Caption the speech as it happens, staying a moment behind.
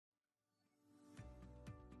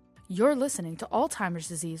You're listening to Alzheimer's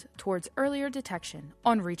disease towards earlier detection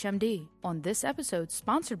on ReachMD. On this episode,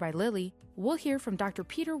 sponsored by Lilly, we'll hear from Dr.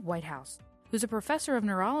 Peter Whitehouse, who's a professor of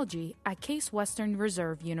neurology at Case Western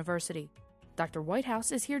Reserve University. Dr.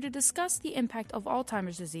 Whitehouse is here to discuss the impact of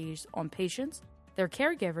Alzheimer's disease on patients, their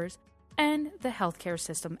caregivers, and the healthcare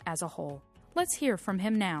system as a whole. Let's hear from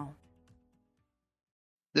him now.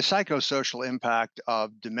 The psychosocial impact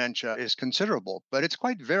of dementia is considerable, but it's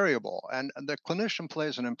quite variable, and the clinician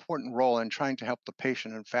plays an important role in trying to help the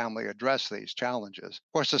patient and family address these challenges.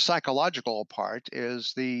 Of course, the psychological part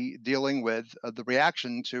is the dealing with the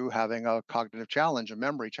reaction to having a cognitive challenge, a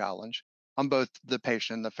memory challenge, on both the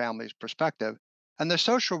patient and the family's perspective. And the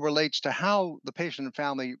social relates to how the patient and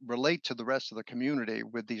family relate to the rest of the community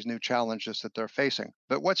with these new challenges that they're facing.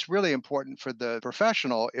 But what's really important for the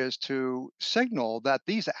professional is to signal that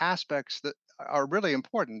these aspects that are really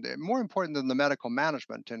important, more important than the medical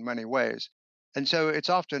management in many ways. And so it's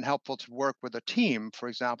often helpful to work with a team, for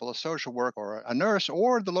example, a social worker or a nurse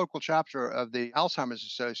or the local chapter of the Alzheimer's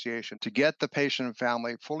Association, to get the patient and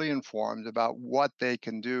family fully informed about what they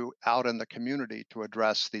can do out in the community to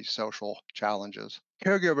address these social challenges.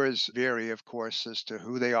 Caregivers vary, of course, as to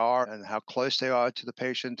who they are and how close they are to the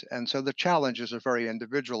patient. And so the challenges are very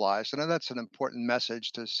individualized. And that's an important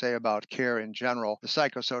message to say about care in general. The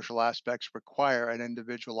psychosocial aspects require an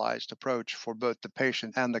individualized approach for both the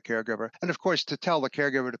patient and the caregiver. And of course, to tell the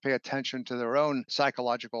caregiver to pay attention to their own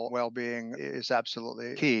psychological well-being is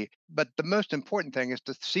absolutely key. But the most important thing is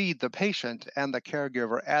to see the patient and the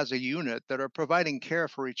caregiver as a unit that are providing care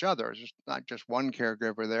for each other. There's not just one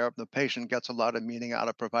caregiver there. The patient gets a lot of meaning out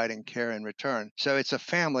of providing care in return. So it's a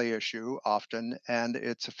family issue often, and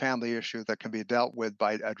it's a family issue that can be dealt with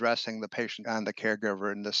by addressing the patient and the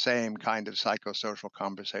caregiver in the same kind of psychosocial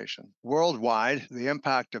conversation. Worldwide, the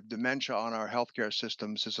impact of dementia on our healthcare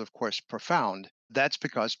systems is, of course, profound. That's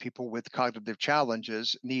because people with cognitive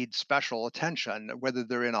challenges need special attention, whether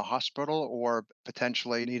they're in a hospital or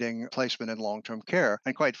potentially needing placement in long-term care.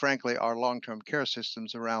 And quite frankly, our long-term care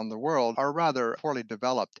systems around the world are rather poorly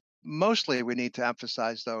developed. Mostly we need to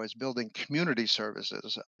emphasize, though, is building community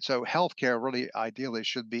services. So healthcare really ideally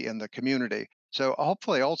should be in the community. So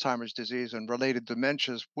hopefully Alzheimer's disease and related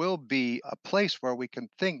dementias will be a place where we can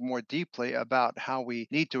think more deeply about how we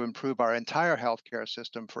need to improve our entire healthcare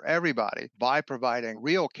system for everybody by providing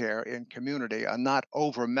real care in community and not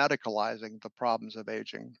over-medicalizing the problems of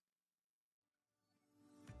aging.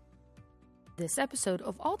 This episode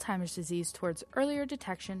of Alzheimer's disease towards earlier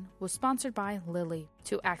detection was sponsored by Lilly.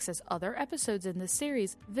 To access other episodes in this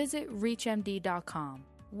series, visit reachmd.com,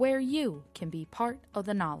 where you can be part of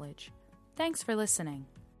the knowledge. Thanks for listening.